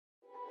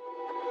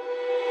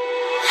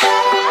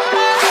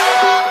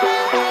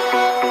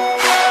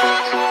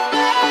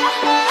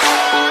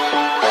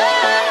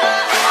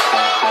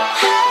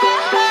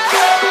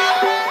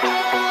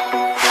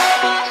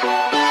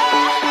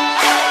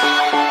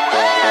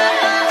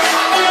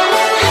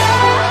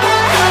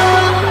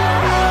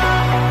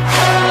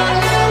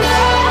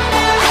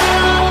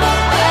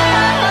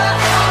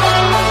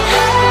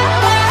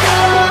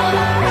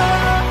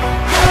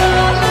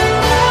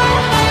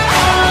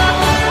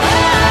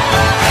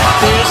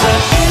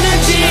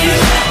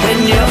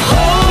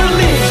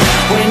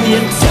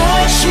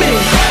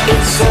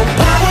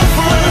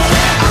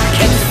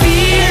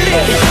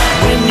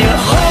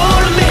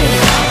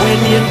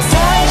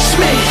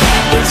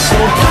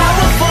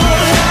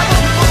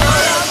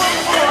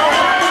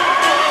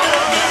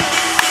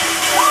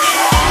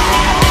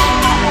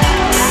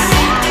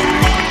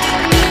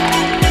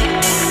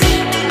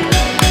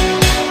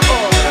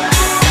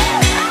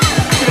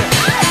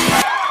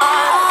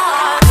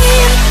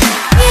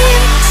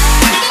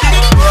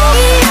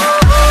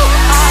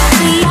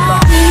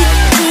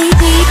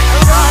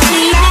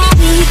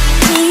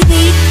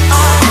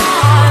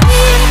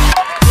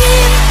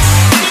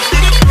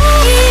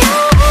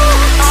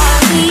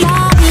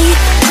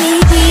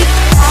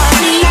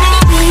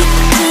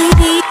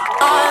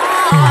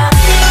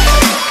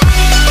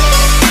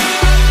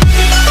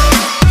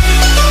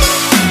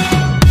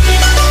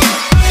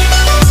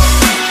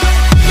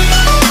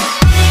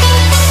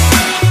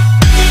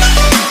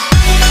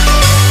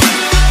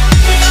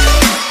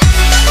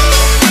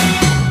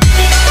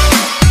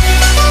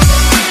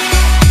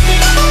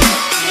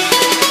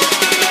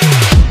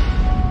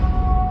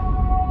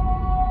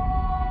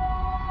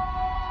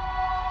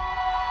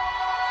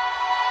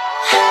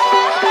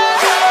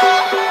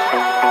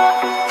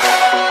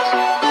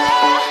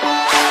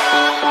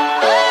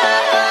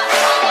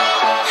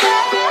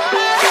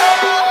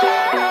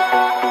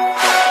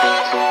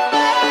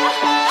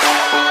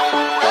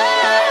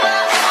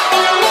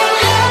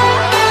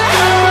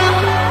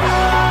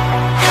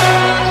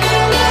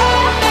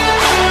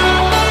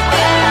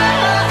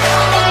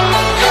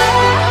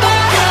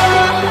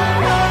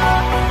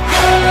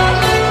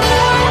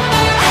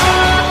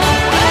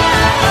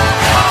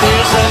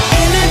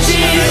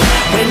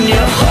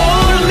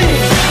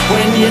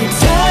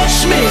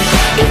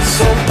it's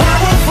so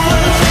powerful.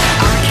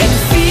 I can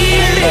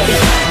feel it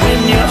when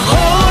you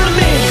hold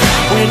me,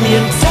 when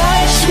you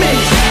touch me,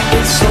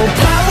 it's so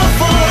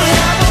powerful.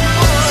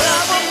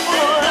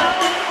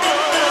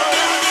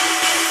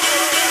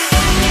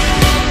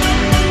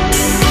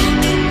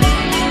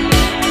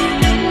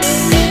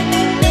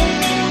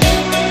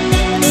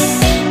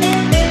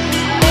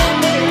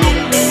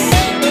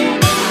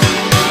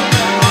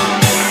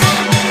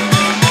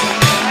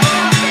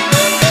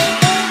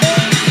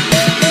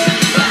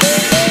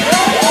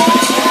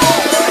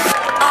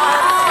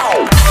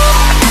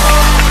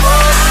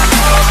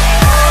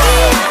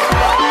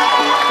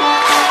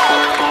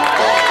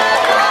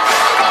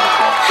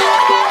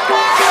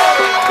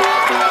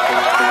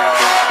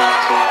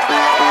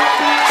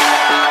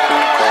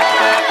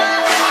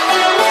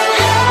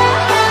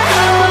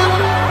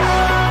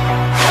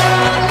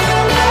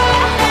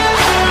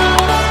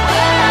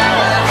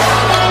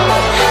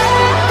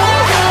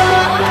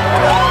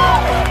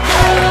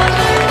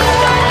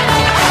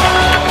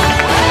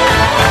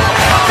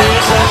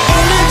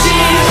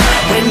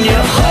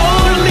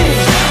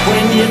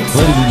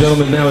 Ladies and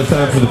gentlemen, now it's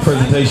time for the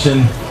presentation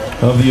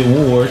of the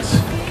awards.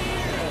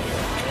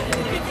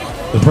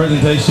 The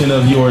presentation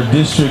of your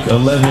District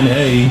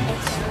 11A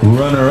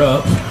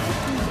runner-up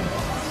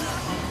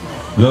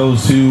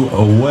goes to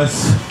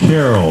Wes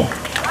Carroll.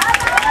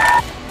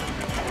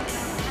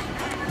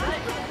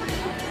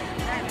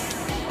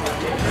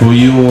 For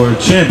your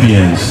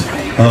champions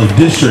of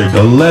District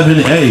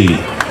 11A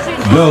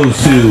goes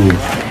to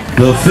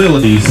the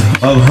Fillies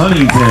of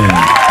Huntington.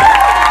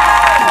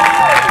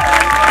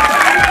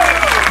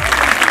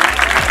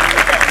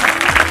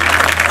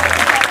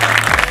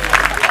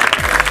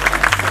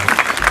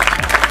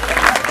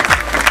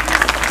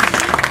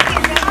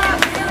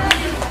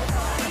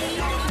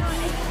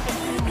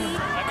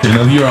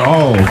 Of your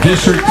all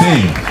district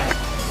team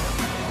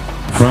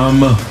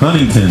from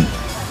Huntington,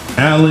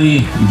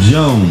 Allie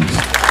Jones,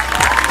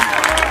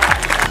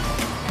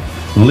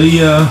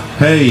 Leah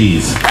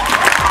Hayes,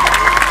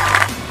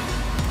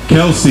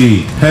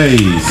 Kelsey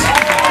Hayes,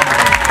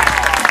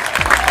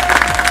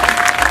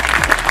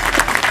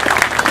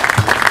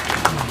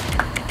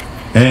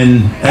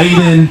 and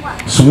Aiden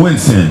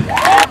Swinson.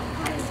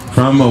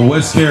 From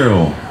West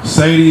Carroll,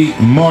 Sadie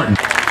Martin.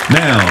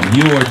 Now,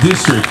 your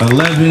District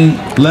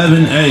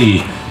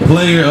 11A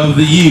Player of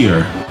the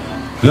Year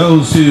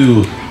goes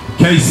to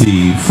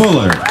Casey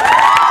Fuller.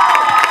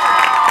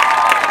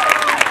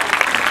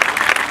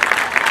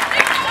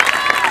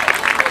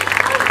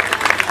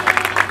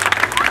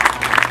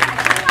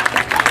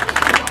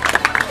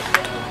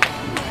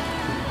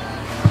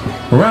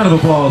 A round of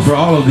applause for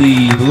all of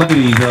the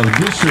ladies of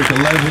District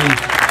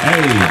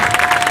 11A.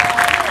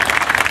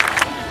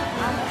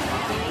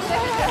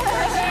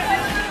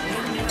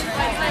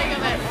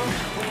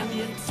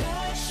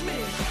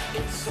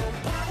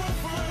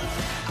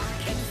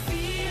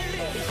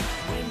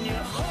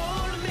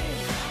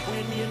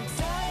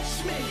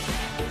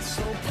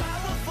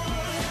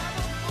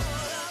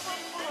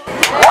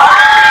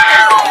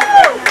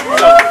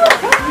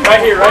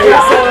 Right here.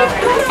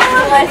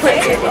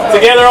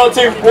 Together on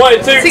two. 1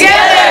 and 2.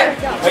 Together!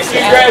 Make sure you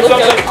grab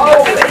something.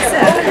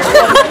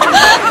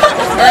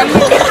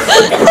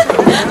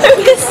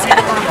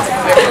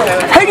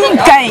 Who do you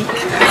think?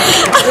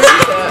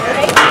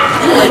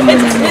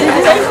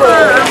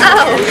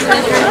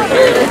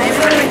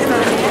 Oh.